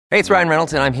Hey, it's Ryan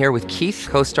Reynolds, and I'm here with Keith,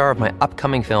 co-star of my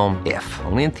upcoming film, If,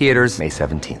 only in theaters May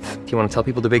 17th. Do you want to tell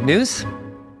people the big news?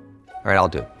 All right, I'll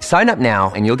do it. Sign up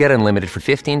now and you'll get unlimited for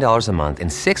 $15 a month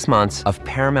and 6 months of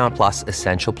Paramount Plus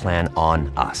Essential Plan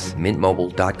on us.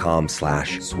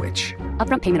 MintMobile.com/switch.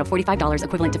 Upfront payment of $45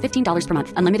 equivalent to $15 per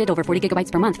month. Unlimited over 40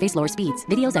 gigabytes per month. Face lower speeds.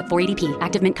 Videos at 480p.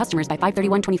 Active Mint customers by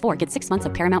 531.24 get 6 months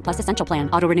of Paramount Plus Essential Plan.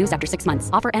 Auto renews after 6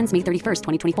 months. Offer ends May 31st,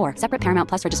 2024. Separate Paramount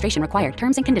Plus registration required.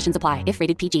 Terms and conditions apply if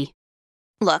rated PG.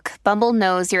 Look, Bumble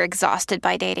knows you're exhausted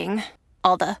by dating.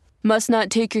 All the, must not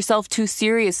take yourself too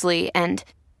seriously, and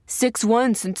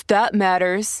 6'1" since that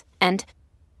matters. And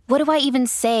what do I even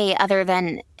say other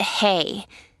than, hey?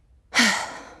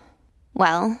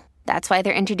 Well, that's why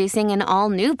they're introducing an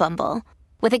all-new Bumble,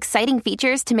 with exciting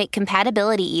features to make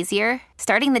compatibility easier,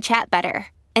 starting the chat better,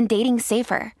 and dating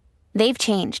safer. They've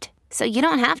changed, so you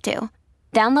don't have to.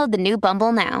 Download the new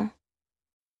Bumble now.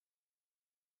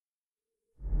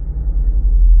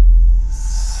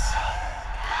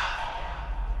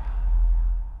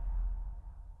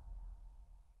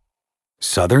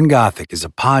 Southern Gothic is a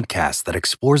podcast that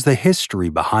explores the history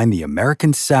behind the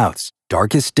American South's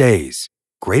darkest days,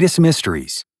 greatest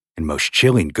mysteries, and most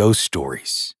chilling ghost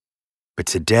stories. But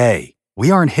today,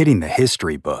 we aren't hitting the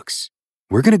history books.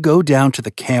 We're going to go down to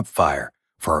the Campfire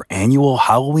for our annual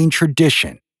Halloween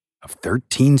tradition of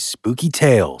 13 spooky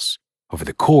tales over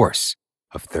the course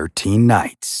of 13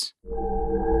 nights.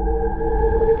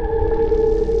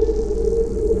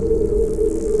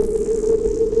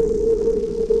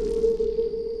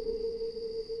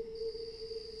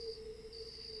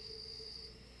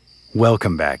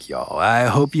 Welcome back, y'all. I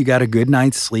hope you got a good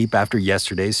night's sleep after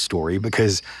yesterday's story,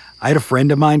 because I had a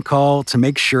friend of mine call to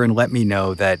make sure and let me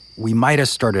know that we might have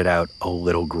started out a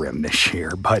little grim this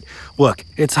year. But look,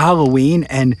 it's Halloween,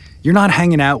 and you're not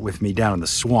hanging out with me down in the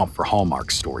swamp for Hallmark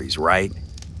stories, right?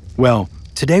 Well,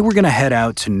 today we're going to head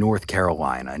out to North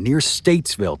Carolina, near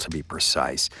Statesville to be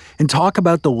precise, and talk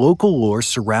about the local lore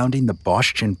surrounding the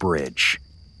Boston Bridge.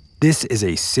 This is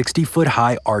a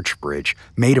 60-foot-high arch bridge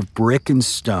made of brick and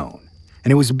stone,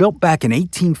 and it was built back in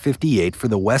 1858 for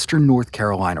the Western North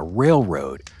Carolina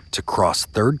Railroad to cross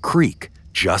Third Creek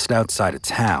just outside of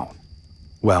town.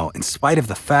 Well, in spite of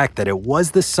the fact that it was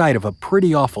the site of a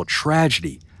pretty awful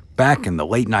tragedy back in the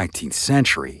late 19th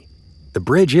century, the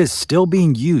bridge is still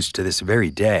being used to this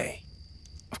very day.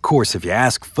 Of course, if you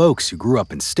ask folks who grew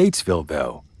up in Statesville,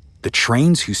 though, the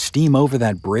trains who steam over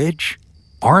that bridge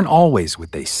aren't always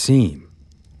what they seem.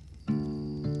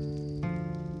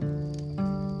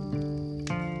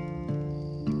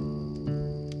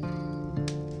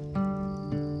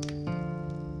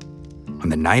 On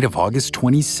the night of August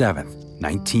 27th,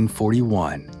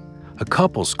 1941, a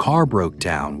couple's car broke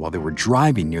down while they were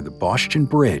driving near the Boston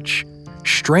Bridge,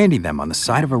 stranding them on the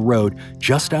side of a road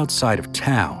just outside of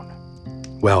town.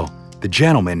 Well, the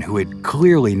gentleman, who had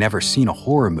clearly never seen a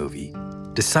horror movie,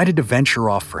 decided to venture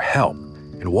off for help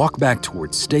and walk back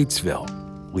towards Statesville,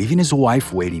 leaving his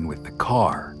wife waiting with the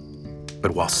car.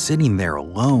 But while sitting there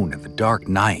alone in the dark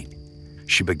night,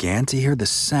 she began to hear the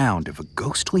sound of a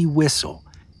ghostly whistle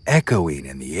echoing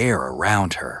in the air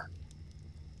around her.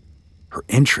 Her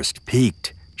interest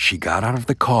piqued. She got out of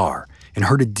the car and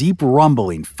heard a deep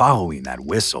rumbling following that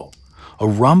whistle, a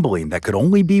rumbling that could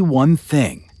only be one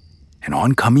thing: an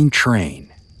oncoming train.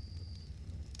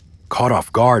 Caught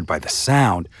off guard by the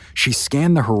sound, she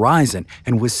scanned the horizon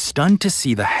and was stunned to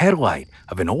see the headlight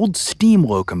of an old steam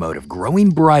locomotive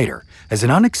growing brighter as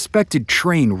an unexpected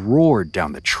train roared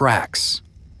down the tracks.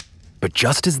 But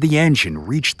just as the engine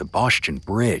reached the Boston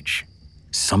Bridge,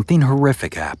 something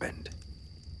horrific happened.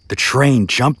 The train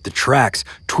jumped the tracks,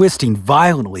 twisting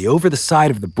violently over the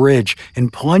side of the bridge,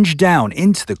 and plunged down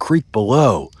into the creek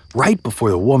below, right before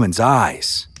the woman's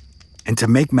eyes. And to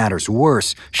make matters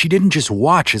worse, she didn't just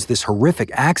watch as this horrific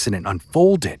accident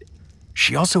unfolded.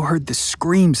 She also heard the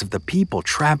screams of the people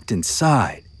trapped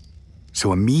inside.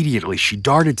 So immediately she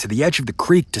darted to the edge of the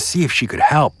creek to see if she could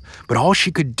help, but all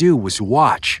she could do was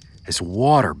watch as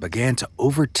water began to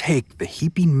overtake the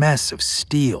heaping mess of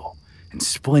steel and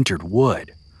splintered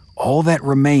wood, all that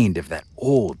remained of that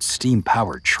old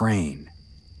steam-powered train.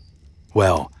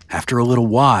 Well, after a little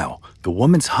while, the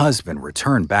woman's husband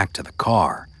returned back to the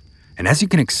car, and as you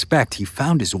can expect, he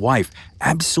found his wife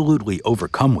absolutely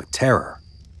overcome with terror.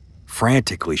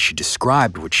 Frantically, she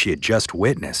described what she had just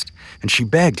witnessed, and she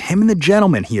begged him and the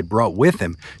gentleman he had brought with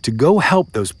him to go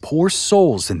help those poor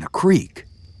souls in the creek.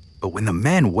 But when the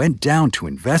men went down to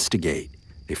investigate,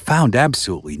 they found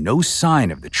absolutely no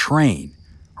sign of the train,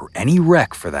 or any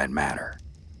wreck for that matter.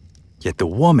 Yet the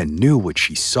woman knew what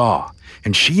she saw,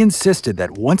 and she insisted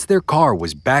that once their car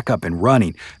was back up and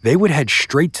running, they would head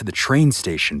straight to the train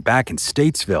station back in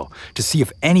Statesville to see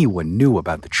if anyone knew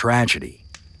about the tragedy.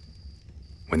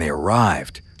 When they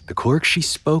arrived, the clerk she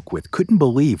spoke with couldn't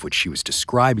believe what she was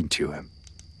describing to him,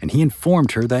 and he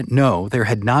informed her that no, there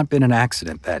had not been an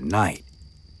accident that night.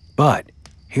 But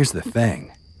here's the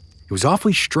thing. It was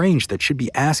awfully strange that she'd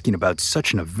be asking about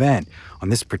such an event on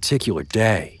this particular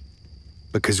day,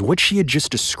 because what she had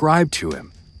just described to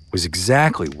him was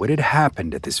exactly what had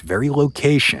happened at this very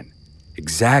location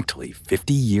exactly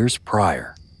 50 years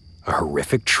prior, a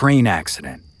horrific train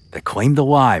accident that claimed the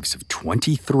lives of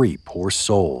 23 poor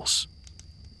souls.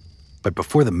 But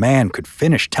before the man could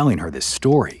finish telling her this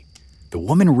story, the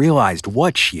woman realized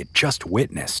what she had just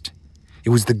witnessed. It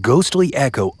was the ghostly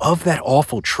echo of that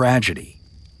awful tragedy,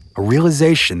 a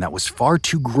realization that was far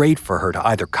too great for her to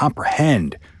either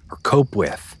comprehend or cope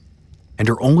with, and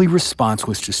her only response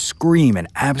was to scream in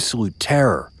absolute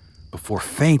terror before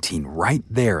fainting right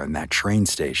there in that train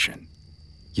station.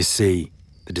 You see,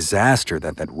 the disaster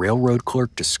that railroad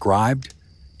clerk described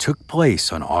took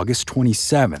place on August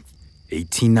 27th,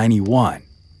 1891,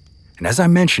 and as I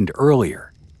mentioned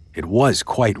earlier, it was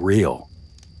quite real.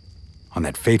 On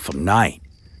that fateful night,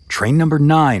 train number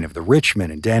 9 of the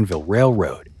Richmond and Danville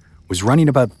Railroad was running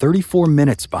about 34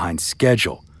 minutes behind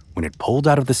schedule when it pulled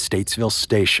out of the Statesville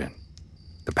station.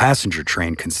 The passenger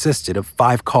train consisted of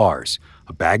 5 cars,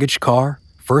 a baggage car,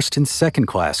 first and second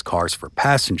class cars for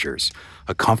passengers,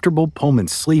 a comfortable Pullman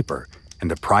sleeper,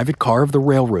 and the private car of the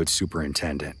railroad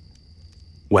superintendent.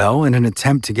 Well, in an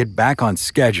attempt to get back on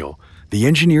schedule, the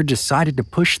engineer decided to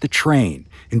push the train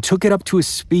and took it up to a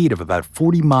speed of about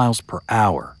 40 miles per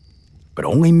hour. But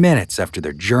only minutes after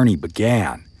their journey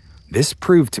began, this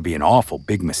proved to be an awful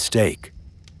big mistake.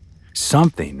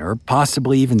 Something, or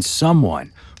possibly even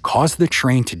someone, caused the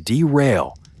train to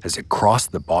derail as it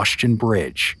crossed the Boston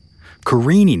Bridge,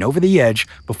 careening over the edge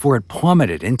before it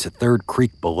plummeted into Third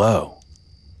Creek below.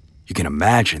 You can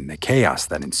imagine the chaos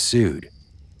that ensued.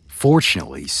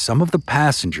 Fortunately, some of the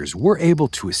passengers were able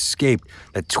to escape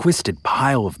that twisted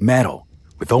pile of metal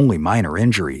with only minor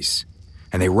injuries,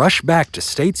 and they rushed back to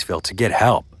Statesville to get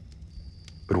help.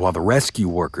 But while the rescue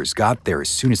workers got there as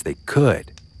soon as they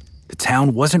could, the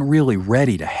town wasn't really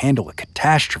ready to handle a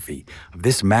catastrophe of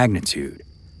this magnitude.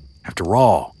 After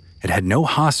all, it had no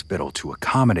hospital to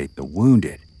accommodate the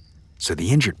wounded, so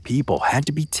the injured people had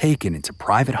to be taken into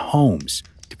private homes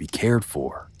to be cared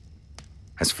for.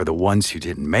 As for the ones who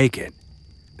didn't make it,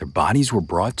 their bodies were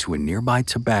brought to a nearby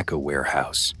tobacco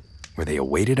warehouse where they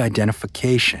awaited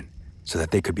identification so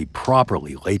that they could be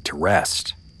properly laid to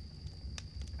rest.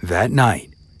 That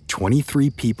night, 23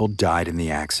 people died in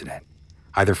the accident,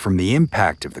 either from the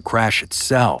impact of the crash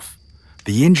itself,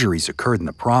 the injuries occurred in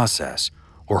the process,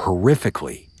 or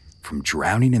horrifically, from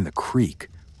drowning in the creek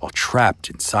while trapped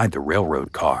inside the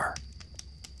railroad car.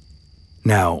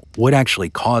 Now, what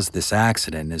actually caused this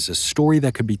accident is a story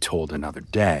that could be told another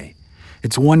day.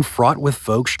 It's one fraught with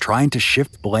folks trying to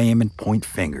shift blame and point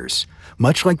fingers,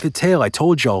 much like the tale I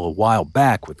told y'all a while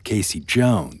back with Casey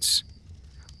Jones.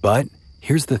 But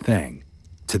here's the thing.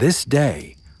 To this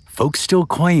day, folks still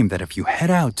claim that if you head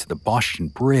out to the Boston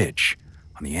Bridge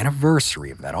on the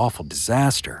anniversary of that awful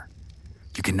disaster,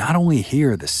 you can not only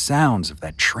hear the sounds of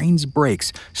that train's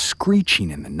brakes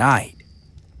screeching in the night,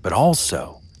 but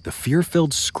also the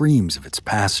fear-filled screams of its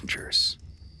passengers.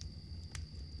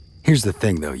 Here's the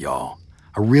thing though, y'all.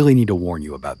 I really need to warn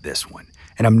you about this one,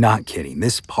 and I'm not kidding.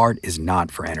 This part is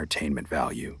not for entertainment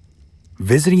value.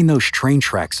 Visiting those train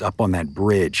tracks up on that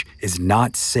bridge is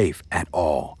not safe at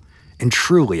all. And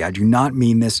truly, I do not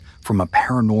mean this from a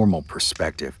paranormal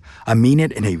perspective. I mean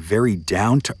it in a very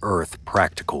down-to-earth,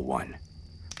 practical one.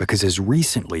 Because as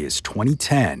recently as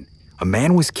 2010, a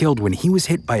man was killed when he was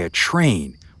hit by a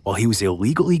train while he was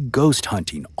illegally ghost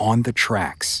hunting on the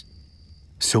tracks.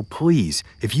 So please,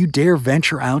 if you dare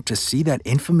venture out to see that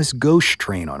infamous ghost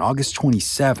train on August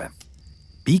 27th,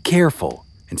 be careful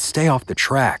and stay off the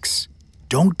tracks.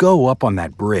 Don't go up on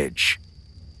that bridge.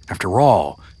 After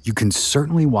all, you can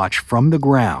certainly watch from the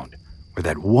ground where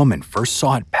that woman first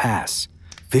saw it pass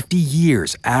 50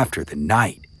 years after the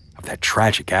night of that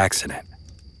tragic accident.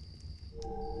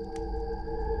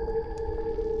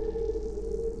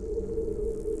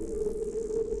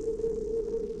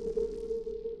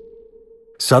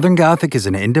 Southern Gothic is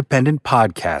an independent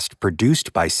podcast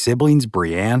produced by siblings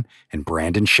Brianne and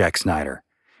Brandon Schexnayder.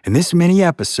 And this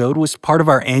mini-episode was part of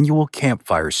our annual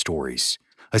Campfire Stories,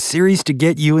 a series to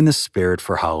get you in the spirit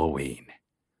for Halloween.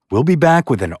 We'll be back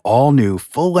with an all-new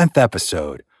full-length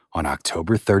episode on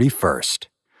October 31st.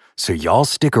 So y'all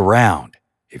stick around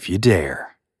if you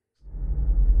dare.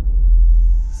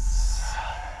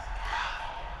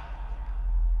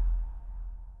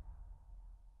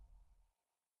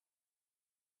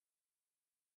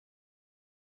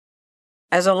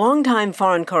 As a longtime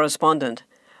foreign correspondent,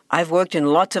 I've worked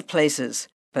in lots of places,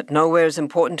 but nowhere as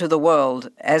important to the world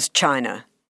as China.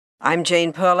 I'm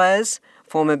Jane Perlez,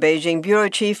 former Beijing bureau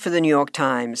chief for the New York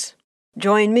Times.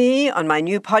 Join me on my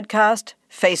new podcast,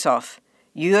 Face Off,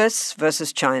 U.S.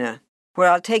 versus China, where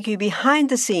I'll take you behind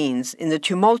the scenes in the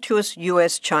tumultuous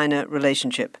U.S.-China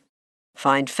relationship.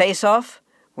 Find Face Off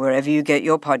wherever you get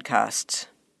your podcasts.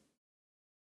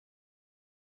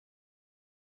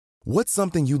 What's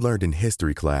something you learned in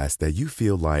history class that you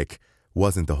feel like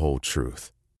wasn't the whole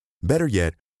truth? Better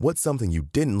yet, what's something you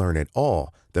didn't learn at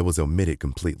all that was omitted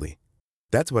completely?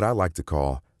 That's what I like to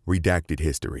call redacted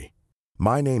history.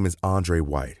 My name is Andre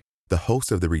White, the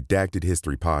host of the Redacted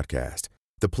History Podcast,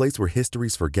 the place where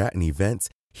history's forgotten events,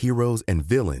 heroes, and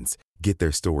villains get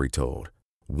their story told,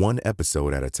 one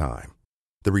episode at a time.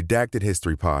 The Redacted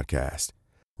History Podcast.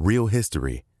 Real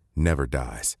history never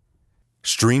dies.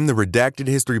 Stream the Redacted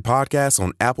History Podcast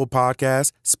on Apple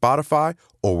Podcasts, Spotify,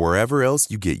 or wherever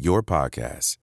else you get your podcasts.